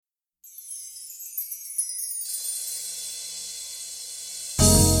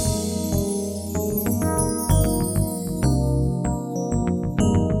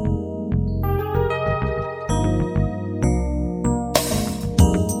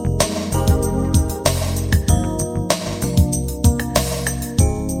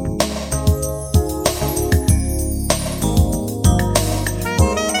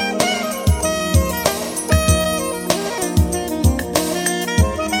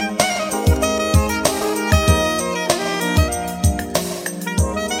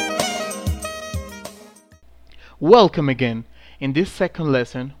Welcome again! In this second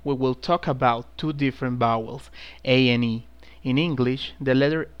lesson, we will talk about two different vowels, A and E. In English, the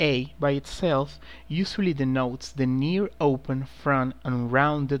letter A by itself usually denotes the near open front and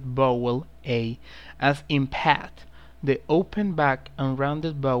rounded vowel A, as in pat, the open back and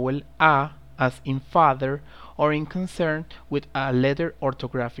rounded vowel A, as in father, or in concern with a letter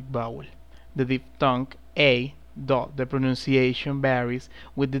orthographic vowel. The diphthong A, though the pronunciation varies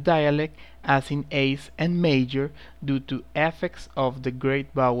with the dialect, as in A's and major, due to effects of the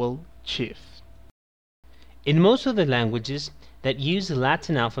great vowel shift. In most of the languages that use the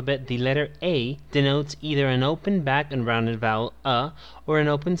Latin alphabet, the letter A denotes either an open back and rounded vowel A or an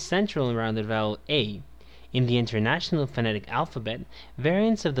open central and rounded vowel A. In the International Phonetic Alphabet,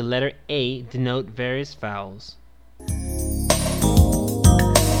 variants of the letter A denote various vowels.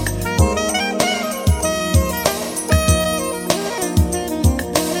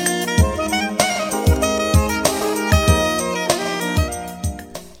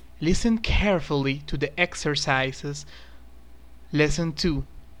 Listen carefully to the exercises. Lesson 2,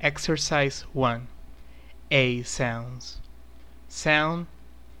 Exercise 1. A sounds. Sound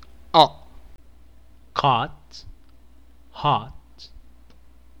O. Caught, hot,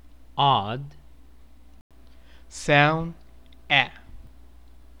 odd, Sound A.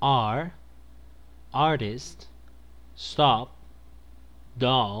 R, artist, stop,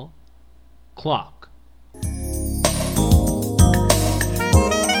 doll, clock.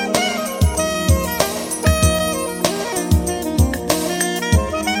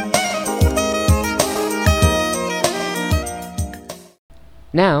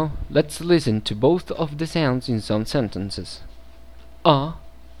 Now, let's listen to both of the sounds in some sentences.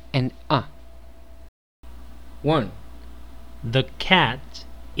 And 1. The cat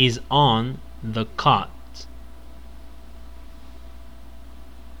is on the cot.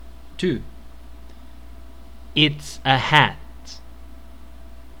 2. It's a hat.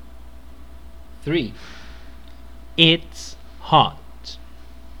 3. It's hot.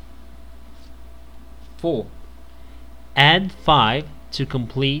 4. Add 5 to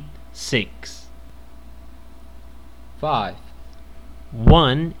complete 6. 5.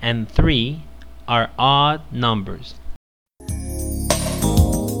 1 and 3 are odd numbers.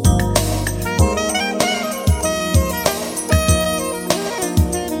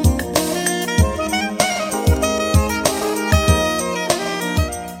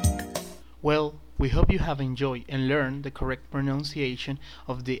 Well, we hope you have enjoyed and learned the correct pronunciation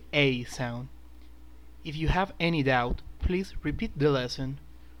of the A sound. If you have any doubt, please repeat the lesson.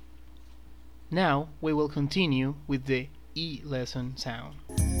 Now we will continue with the E lesson sound.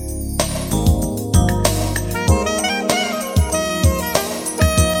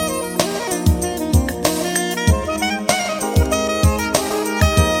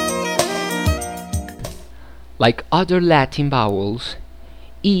 Like other Latin vowels,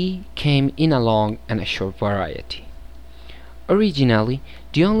 E came in a long and a short variety. Originally,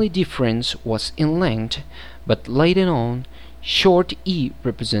 the only difference was in length, but later on, short E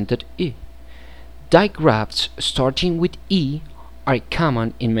represented E. Digraphs starting with E are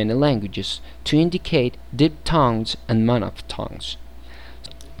common in many languages to indicate diphthongs and monophthongs,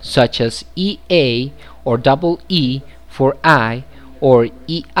 such as EA or double E for I or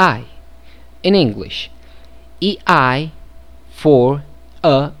EI in English, EI for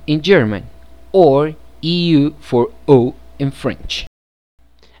A in German, or EU for O in French.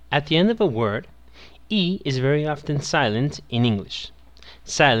 At the end of a word, E is very often silent in English.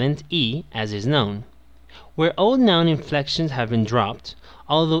 Silent E, as is known, where old noun inflections have been dropped,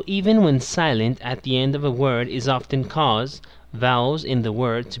 although even when silent at the end of a word is often cause vowels in the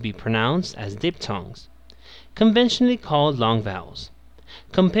word to be pronounced as diphthongs, conventionally called long vowels.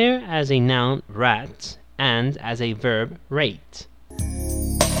 Compare as a noun rat and as a verb rate.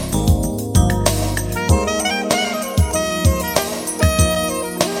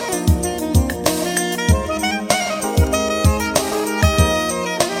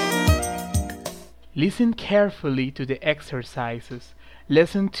 Listen carefully to the exercises.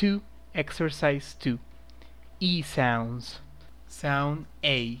 Lesson 2, Exercise 2. E sounds. Sound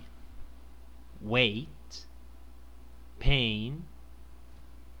A. Wait, pain,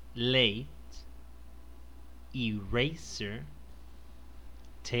 late, eraser,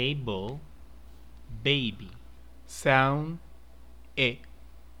 table, baby. Sound E.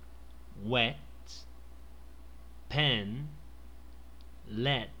 Wet, pen,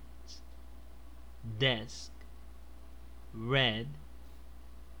 let, desk, red,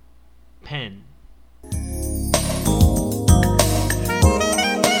 pen.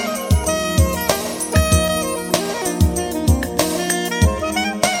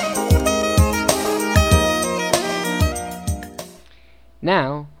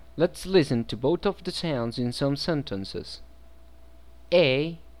 Let's listen to both of the sounds in some sentences.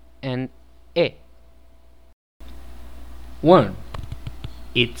 A and E. 1.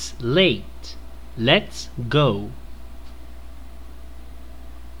 It's late. Let's go.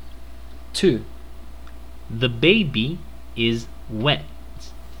 2. The baby is wet.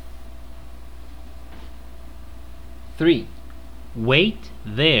 3. Wait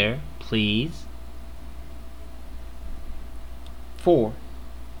there, please. 4.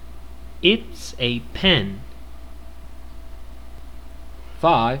 It's a pen.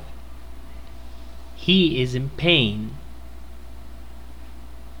 5. He is in pain.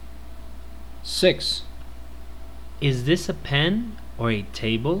 6. Is this a pen or a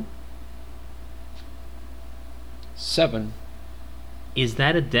table? 7. Is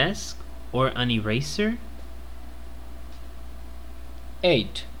that a desk or an eraser?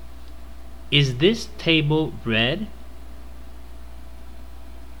 8. Is this table red?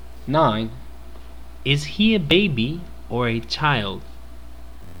 9. Is he a baby or a child?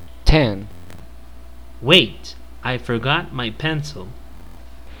 10. Wait, I forgot my pencil.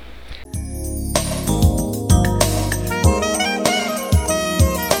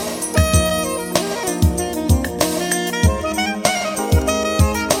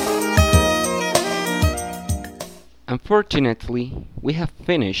 Unfortunately, we have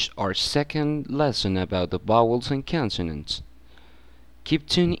finished our second lesson about the vowels and consonants. Keep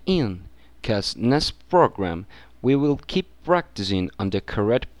tuning in, cause next program we will keep practicing on the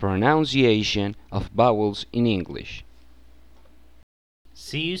correct pronunciation of vowels in English.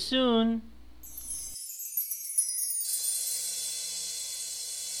 See you soon!